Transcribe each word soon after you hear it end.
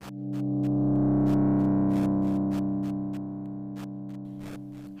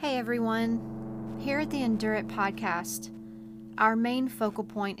everyone. Here at the Endure It podcast, our main focal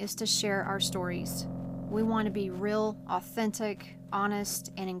point is to share our stories. We want to be real, authentic,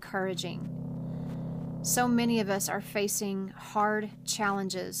 honest, and encouraging. So many of us are facing hard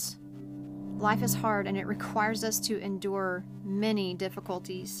challenges. Life is hard and it requires us to endure many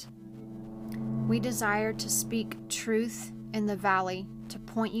difficulties. We desire to speak truth in the valley to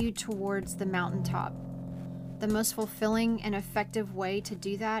point you towards the mountaintop. The most fulfilling and effective way to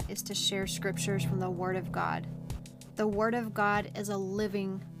do that is to share scriptures from the Word of God. The Word of God is a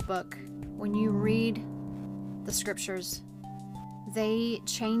living book. When you read the scriptures, they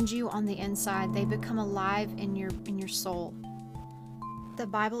change you on the inside. They become alive in your soul. The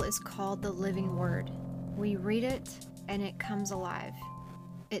Bible is called the living Word. We read it and it comes alive.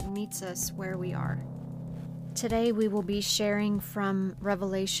 It meets us where we are. Today we will be sharing from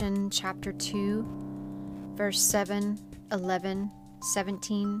Revelation chapter 2, verse 7, 11,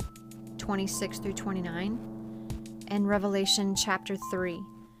 17, 26 through 29, and Revelation chapter 3,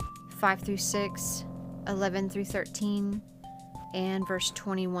 5 through 6, 11 through 13, and verse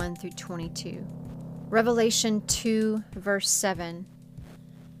 21 through 22. Revelation 2, verse 7.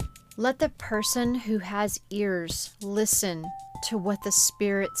 Let the person who has ears listen to what the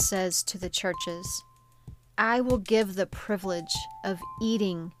Spirit says to the churches. I will give the privilege of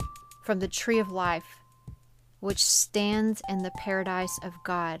eating from the tree of life, which stands in the paradise of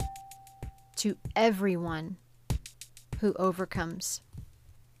God, to everyone who overcomes.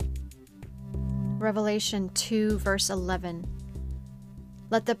 Revelation 2, verse 11.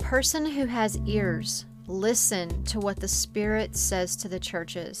 Let the person who has ears listen to what the Spirit says to the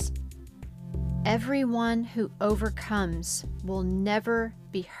churches. Everyone who overcomes will never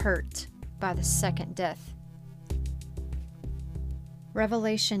be hurt by the second death.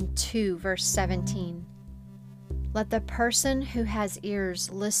 Revelation 2, verse 17. Let the person who has ears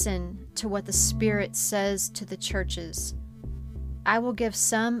listen to what the Spirit says to the churches. I will give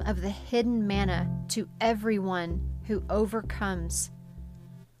some of the hidden manna to everyone who overcomes.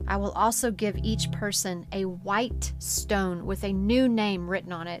 I will also give each person a white stone with a new name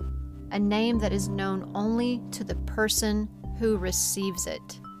written on it, a name that is known only to the person who receives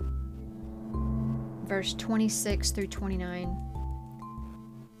it. Verse 26 through 29.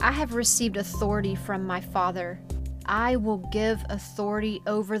 I have received authority from my Father. I will give authority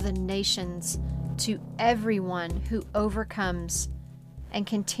over the nations to everyone who overcomes and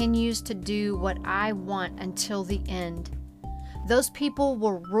continues to do what I want until the end. Those people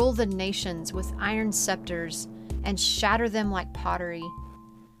will rule the nations with iron scepters and shatter them like pottery.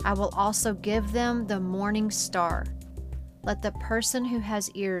 I will also give them the morning star. Let the person who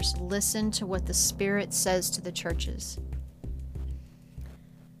has ears listen to what the Spirit says to the churches.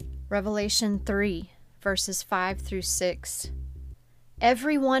 Revelation 3, verses 5 through 6.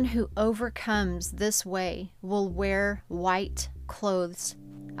 Everyone who overcomes this way will wear white clothes.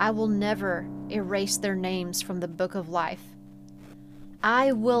 I will never erase their names from the book of life.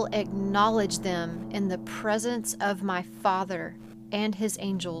 I will acknowledge them in the presence of my Father and his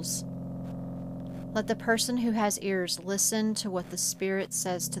angels. Let the person who has ears listen to what the Spirit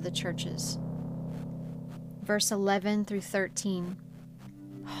says to the churches. Verse 11 through 13.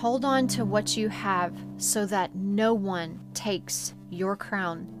 Hold on to what you have so that no one takes your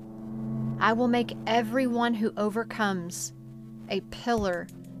crown. I will make everyone who overcomes a pillar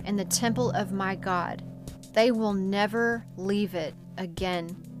in the temple of my God. They will never leave it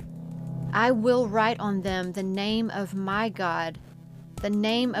again. I will write on them the name of my God, the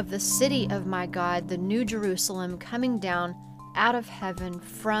name of the city of my God, the New Jerusalem coming down out of heaven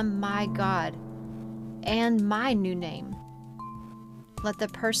from my God, and my new name. Let the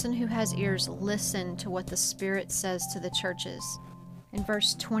person who has ears listen to what the Spirit says to the churches. In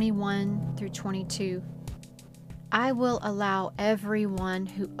verse 21 through 22, I will allow everyone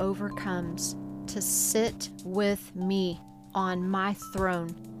who overcomes to sit with me on my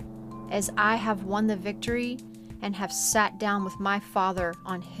throne, as I have won the victory and have sat down with my Father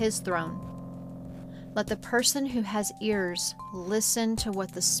on his throne. Let the person who has ears listen to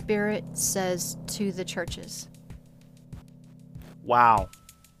what the Spirit says to the churches. Wow.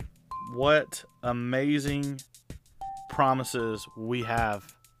 What amazing promises we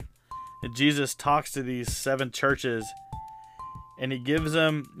have. And Jesus talks to these 7 churches and he gives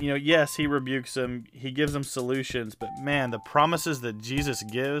them, yes, he rebukes them. He gives them solutions, but man, the promises that Jesus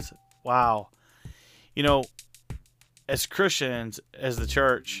gives, wow. As Christians, as the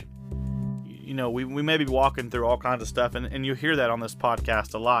church, we may be walking through all kinds of stuff, and you hear that on this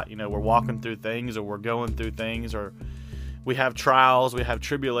podcast a lot. We're walking through things, or we're going through things, or we have trials, we have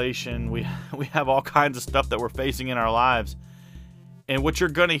tribulation, we have all kinds of stuff that we're facing in our lives. And what you're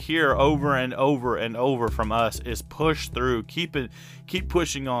going to hear over and over and over from us is push through, keep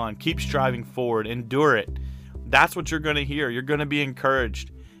pushing on, keep striving forward, endure it. That's what you're going to hear. You're going to be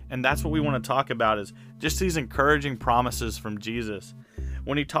encouraged. And that's what we want to talk about, is just these encouraging promises from Jesus.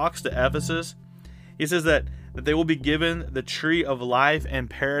 When he talks to Ephesus, he says that they will be given the tree of life and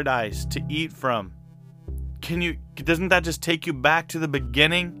paradise to eat from. Doesn't that just take you back to the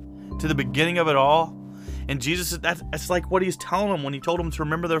beginning of it all? And Jesus, that's like what he's telling them when he told them to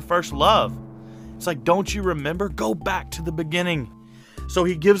remember their first love. It's like, don't you remember? Go back to the beginning. So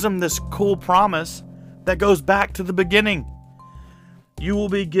he gives them this cool promise that goes back to the beginning. You will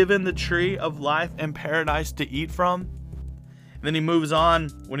be given the tree of life and paradise to eat from. And then he moves on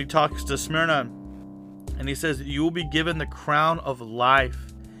when he talks to Smyrna, and he says, you will be given the crown of life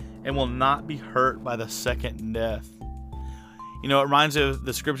and will not be hurt by the second death. It reminds me of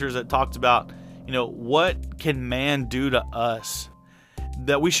the scriptures that talked about, what can man do to us?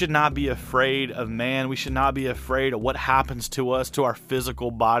 That we should not be afraid of man. We should not be afraid of what happens to us, to our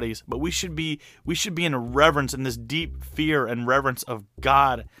physical bodies. But we should be in reverence, in this deep fear and reverence of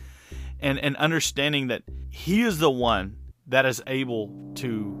God, and understanding that he is the one that is able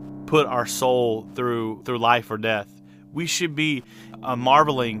to put our soul through life or death. We should be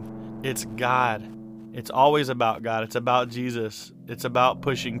marveling. It's God. It's always about God. It's about Jesus. It's about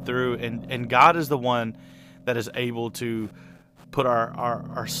pushing through. And God is the one that is able to put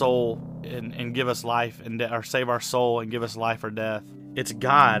our soul and give us life, or save our soul and give us life or death. It's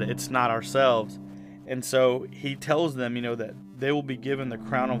God. It's not ourselves. And so he tells them, that they will be given the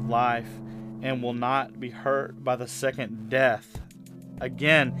crown of life and will not be hurt by the second death.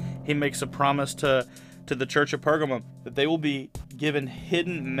 Again, he makes a promise to the church of Pergamum that they will be given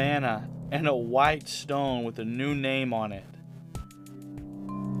hidden manna and a white stone with a new name on it.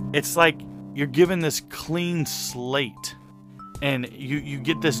 It's like you're given this clean slate, and you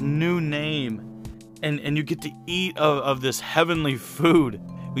get this new name, and you get to eat of this heavenly food.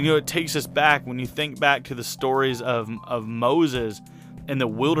 It takes us back, when you think back to the stories of Moses in the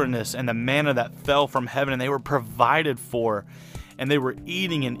wilderness and the manna that fell from heaven, and they were provided for, and they were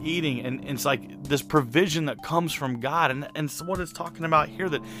eating, and it's like this provision that comes from God. And so what it's talking about here,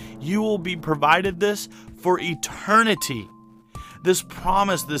 that you will be provided this for eternity. This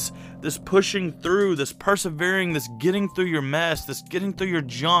promise, this pushing through, this persevering, this getting through your mess, this getting through your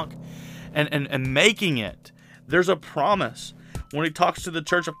junk and making it. There's a promise. When he talks to the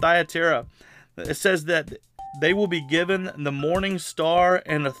church of Thyatira, it says that they will be given the morning star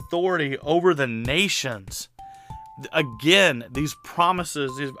and authority over the nations. Again, these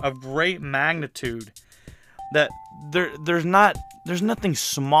promises of great magnitude, that there's nothing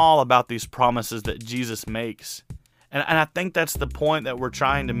small about these promises that Jesus makes. And I think that's the point that we're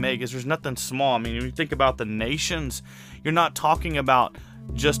trying to make, is there's nothing small. I mean, when you think about the nations, you're not talking about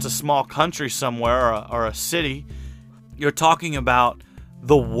just a small country somewhere or a city. You're talking about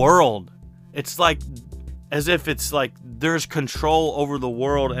the world. It's like as if it's like there's control over the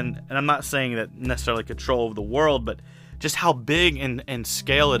world. And I'm not saying that necessarily control over the world, but just how big in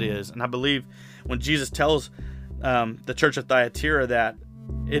scale it is. And I believe when Jesus tells the church of Thyatira that,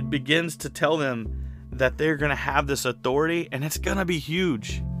 it begins to tell them that they're going to have this authority, and it's going to be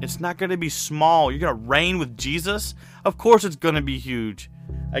huge. It's not going to be small. You're going to reign with Jesus? Of course it's going to be huge.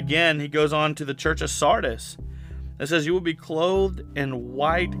 Again, he goes on to the church of Sardis. It says, you will be clothed in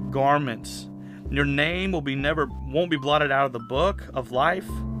white garments. Your name won't be blotted out of the book of life,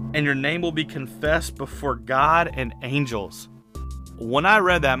 and your name will be confessed before God and angels. When I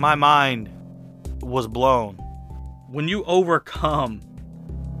read that, my mind was blown. When you overcome,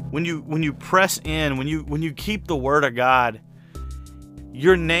 when you press in, when you keep the word of God,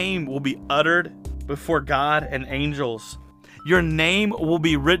 your name will be uttered before God and angels. Your name will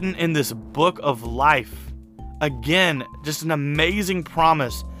be written in this book of life. Again, just an amazing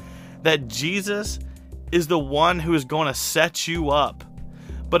promise that Jesus is the one who is going to set you up.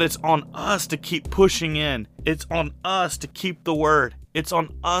 But it's on us to keep pushing in. It's on us to keep the word. It's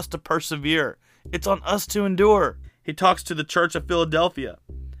on us to persevere. It's on us to endure. He talks to the church of Philadelphia.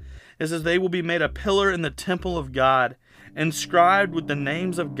 It says, they will be made a pillar in the temple of God, inscribed with the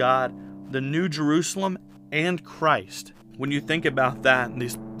names of God, the New Jerusalem and Christ. When you think about that,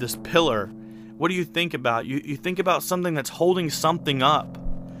 this pillar, what do you think about? You think about something that's holding something up.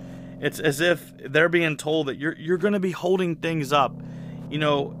 It's as if they're being told that you're going to be holding things up. You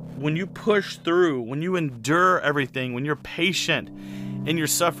know, when you push through, when you endure everything, when you're patient in your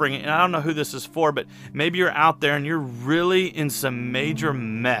suffering, and I don't know who this is for, but maybe you're out there and you're really in some major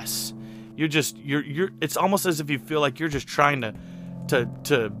mess. You're it's almost as if you feel like you're just trying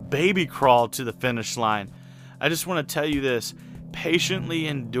to baby crawl to the finish line. I just want to tell you this. patiently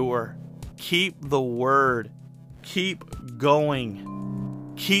endure. Keep the word. Keep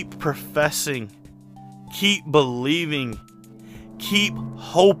going. Keep professing. Keep believing. Keep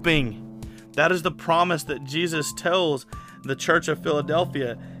hoping. That is the promise that Jesus tells the church of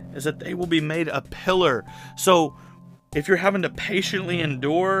Philadelphia, is that they will be made a pillar. So if you're having to patiently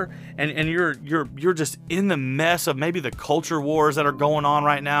endure and you're just in the mess of maybe the culture wars that are going on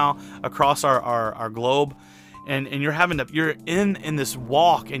right now across our globe, and you're in this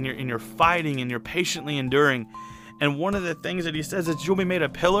walk, and you're fighting, and you're patiently enduring. And one of the things that he says is you'll be made a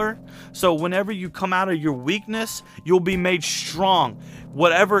pillar. So whenever you come out of your weakness, you'll be made strong.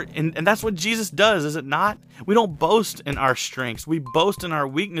 Whatever, and that's what Jesus does, is it not? We don't boast in our strengths. We boast in our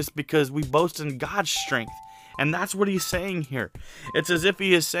weakness because we boast in God's strength. And that's what he's saying here. It's as if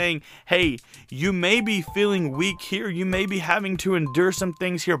he is saying, hey, you may be feeling weak here. You may be having to endure some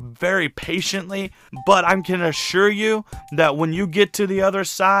things here very patiently. But I can assure you that when you get to the other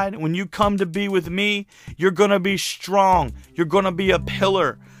side, when you come to be with me, you're going to be strong. You're going to be a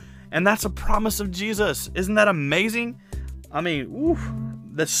pillar. And that's a promise of Jesus. Isn't that amazing? I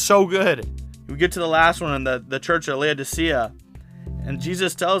mean, that's so good. We get to the last one in the church of Laodicea. And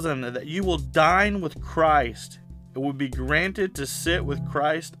Jesus tells them that you will dine with Christ. It will be granted to sit with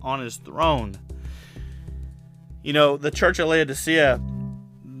Christ on his throne. You know, the church of Laodicea,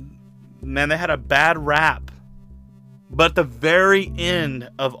 man, they had a bad rap. But at the very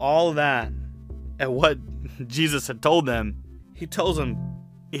end of all that, and what Jesus had told them, he tells them,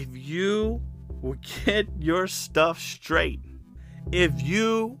 if you will get your stuff straight, if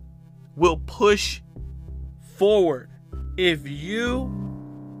you will push forward, if you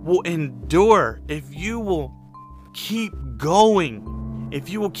will endure, if you will keep going, if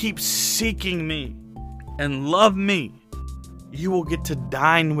you will keep seeking me and love me, you will get to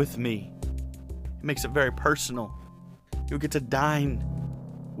dine with me. It makes it very personal. You'll get to dine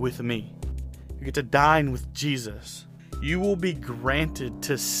with me. You get to dine with Jesus. You will be granted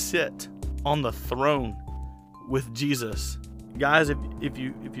to sit on the throne with Jesus. Guys, if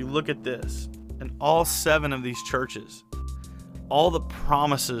you look at this, in all 7 of these churches, all the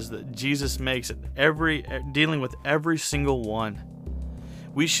promises that Jesus makes at dealing with every single one,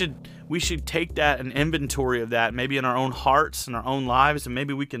 we should take that and inventory of that, maybe in our own hearts and our own lives, and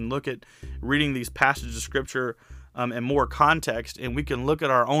maybe we can look at reading these passages of scripture in more context, and we can look at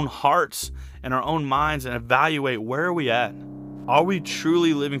our own hearts and our own minds and evaluate, where are we at? Are we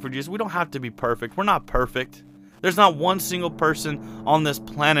truly living for Jesus? We don't have to be perfect. We're not perfect. There's not one single person on this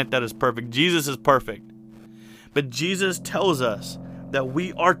planet that is perfect. Jesus is perfect. But Jesus tells us that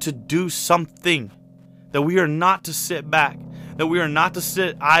we are to do something, that we are not to sit back, that we are not to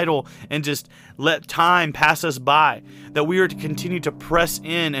sit idle and just let time pass us by, that we are to continue to press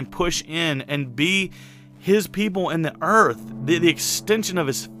in and push in and be his people in the earth, the extension of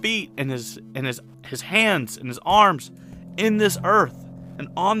his feet and his hands and his arms in this earth and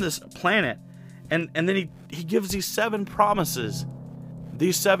on this planet. And then he gives these 7 promises.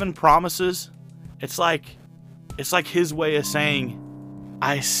 These 7 promises, it's like his way of saying,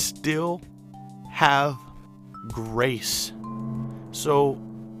 I still have grace. So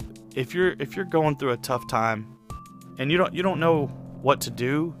if you're going through a tough time and you don't know what to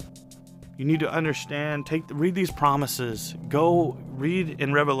do, you need to understand, read these promises. Go read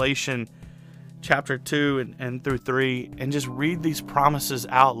in Revelation chapter 2 and through 3, and just read these promises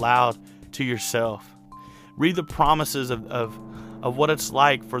out loud to yourself. Read the promises of what it's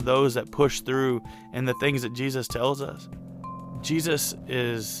like for those that push through and the things that Jesus tells us. He's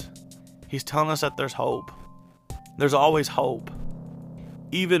telling us that there's hope. There's always hope.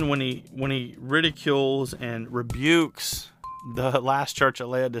 Even when he ridicules and rebukes the last church at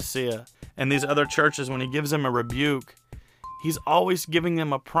Laodicea and these other churches, when he gives them a rebuke, he's always giving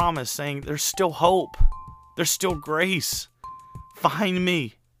them a promise saying there's still hope. There's still grace. Find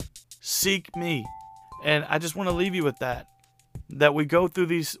me. Seek me. And I just want to leave you with that we go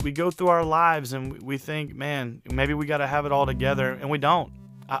through our lives and we think, man, maybe we got to have it all together, and we don't.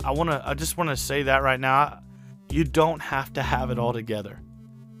 I just want to say that right now. You don't have to have it all together,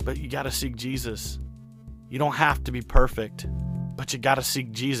 but you got to seek Jesus. You don't have to be perfect, but you got to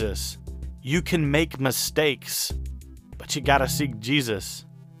seek Jesus. You can make mistakes, but you got to seek Jesus.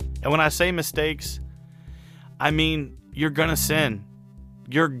 And when I say mistakes, I mean you're going to sin.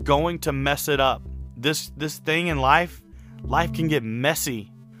 You're going to mess it up. This thing in life can get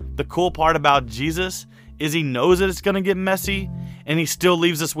messy. The cool part about Jesus is he knows that it's going to get messy, and he still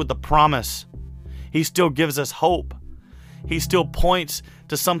leaves us with the promise. He still gives us hope. He still points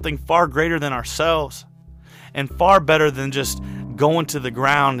to something far greater than ourselves and far better than just going to the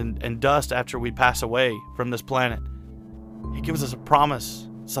ground and dust after we pass away from this planet. He gives us a promise,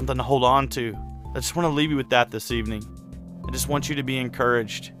 something to hold on to. I just want to leave you with that this evening. I just want you to be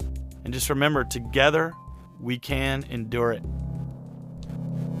encouraged. And just remember, together we can endure it.